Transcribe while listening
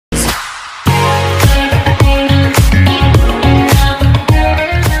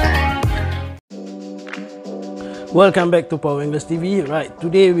Welcome back to Power Anglers TV. Right,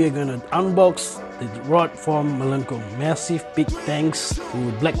 today we are gonna unbox the rod from Melencong. Massive big thanks to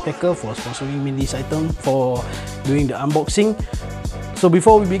Black Tacker for sponsoring me this item, for doing the unboxing. So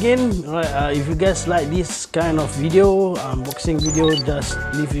before we begin, right, if you guys like this kind of video, unboxing video, just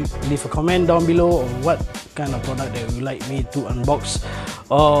leave a comment down below on what kind of product that you like me to unbox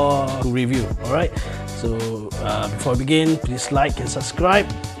or to review. Alright, so before we begin, please like and subscribe,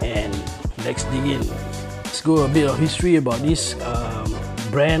 and let's dig in. Let's go a bit of history about this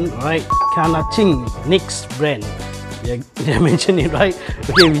brand, right? Cant Nix brand. They mentioned it, right?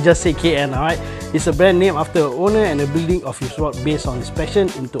 Okay, we just say KN, alright? It's a brand name after an owner and a building of his rod based on his passion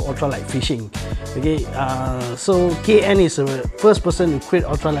into ultralight fishing. Okay, so KN is the first person to create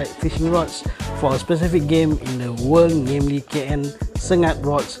ultralight fishing rods for a specific game in the world, namely KN Sengat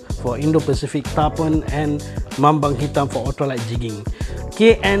rods for Indo-Pacific tarpon and Mambang Hitam for ultralight jigging.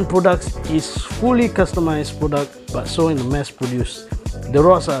 KN products is fully customized product but sold in the mass produced. The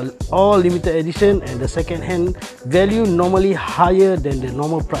rods are all limited edition and the second hand value normally higher than the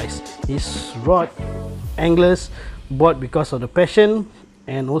normal price. His rod anglers bought because of the passion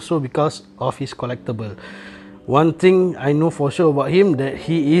and also because of his collectible. One thing I know for sure about him, that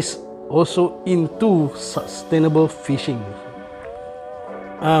he is also into sustainable fishing.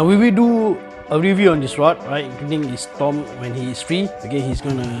 We will do a review on this rod, right, including this Tom when he is free. Okay, he's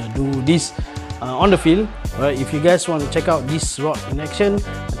gonna do this on the field, right? If you guys want to check out this rod in action, I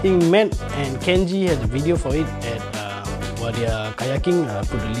think Matt and Kenji has a video for it at while they are kayaking. I'll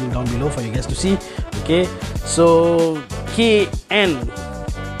put the link down below for you guys to see. Okay, so KN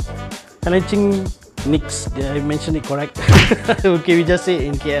Nix, did I mention it correct? Okay, we just say it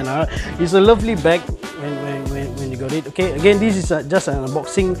in KN. It's a lovely bag when you got it. Okay, again, this is just an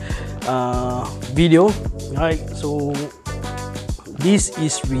unboxing video. Alright, so this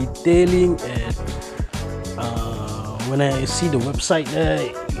is retailing at when I see the website there,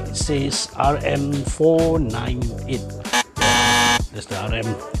 it says RM498. That's the RM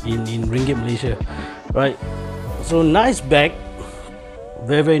in Ringgit Malaysia, right? So nice bag,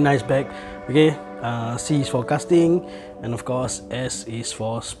 very nice bag. Okay, C is for casting, and of course S is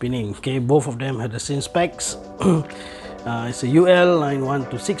for spinning. Okay, both of them have the same specs. It's a UL 9.1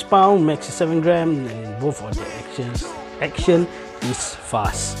 to 6 pound, max is 7 gram, and both of the action is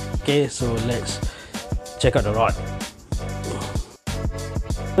fast. Okay, so let's check out the rod.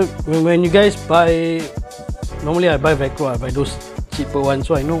 So when you guys buy, normally I buy Velcro, I buy those cheaper ones,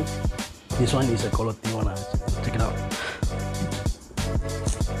 so I know this one is a quality one. Check it out.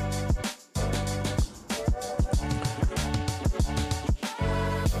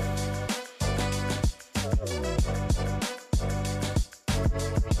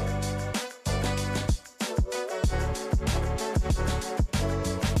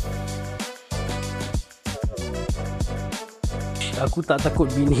 Aku tak takut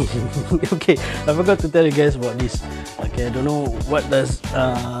bini. Okay, I forgot to tell you guys about this. Okay, I don't know what does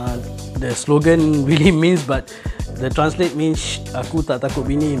the slogan really means, but the translate means aku tak takut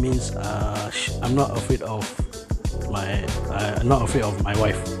bini means I'm not afraid of my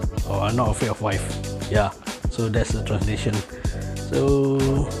wife, or I'm not afraid of wife. Yeah, so that's the translation. So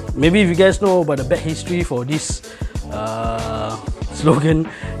maybe if you guys know about the back history for this slogan,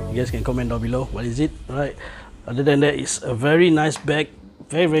 you guys can comment down below. What is it? Right. Other than that, it's a very nice bag,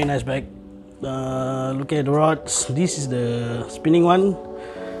 very nice bag. Look at the rods. This is the spinning one.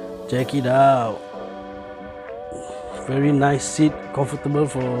 Check it out. Very nice seat, comfortable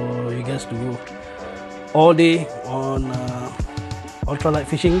for you guys to go all day on ultralight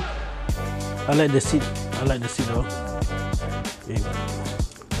fishing. I like the seat. Though. Okay.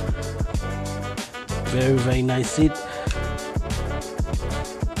 Very nice seat.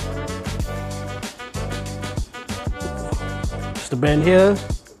 The brand here.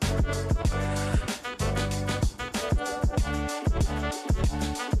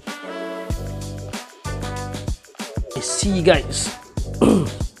 See guys.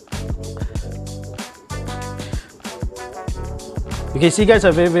 Okay, sea guides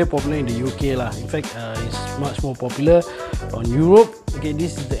are very popular in the UK lah. In fact, it's much more popular on Europe. Okay,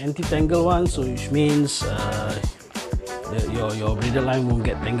 this is the anti-tangle one, so which means your braided line won't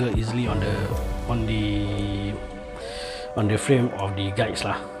get tangled easily on the frame of the guides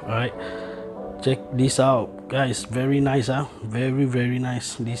lah. Alright, check this out guys, very nice. Very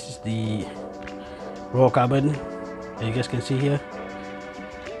nice. This is the raw carbon that you guys can see here.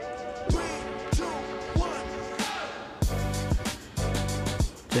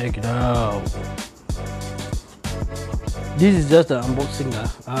 Check it out. This is just the unboxing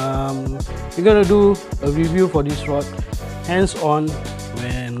we're gonna do a review for this rod hands-on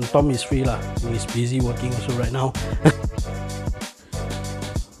when Tom is free lah. He's busy working also right now.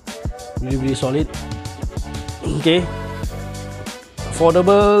 Really solid. Okay,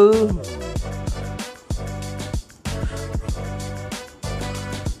 affordable.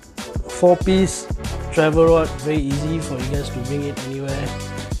 Four-piece travel rod, very easy for you guys to bring it anywhere.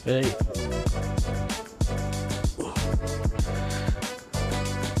 Right.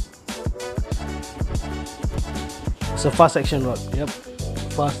 It's a fast action rod. Yep,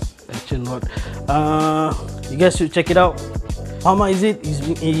 fast action rod. You guys should check it out. How much is it?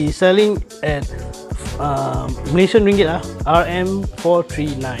 He's selling at Malaysian ringgit,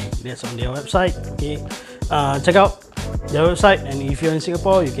 RM439. That's on their website. Okay, check out their website, and if you're in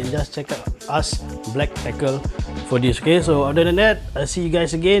Singapore, you can just check out us Black Tackle for this. Okay, so other than that, I'll see you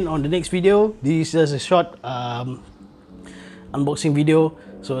guys again on the next video. This is just a short unboxing video,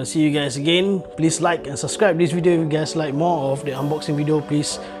 so I'll see you guys again. Please like and subscribe this video if you guys like more of the unboxing video.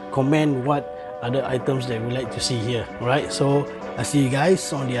 Please comment what other items that you would like to see here. Alright, so I'll see you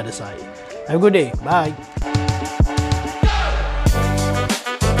guys on the other side. Have a good day. Bye.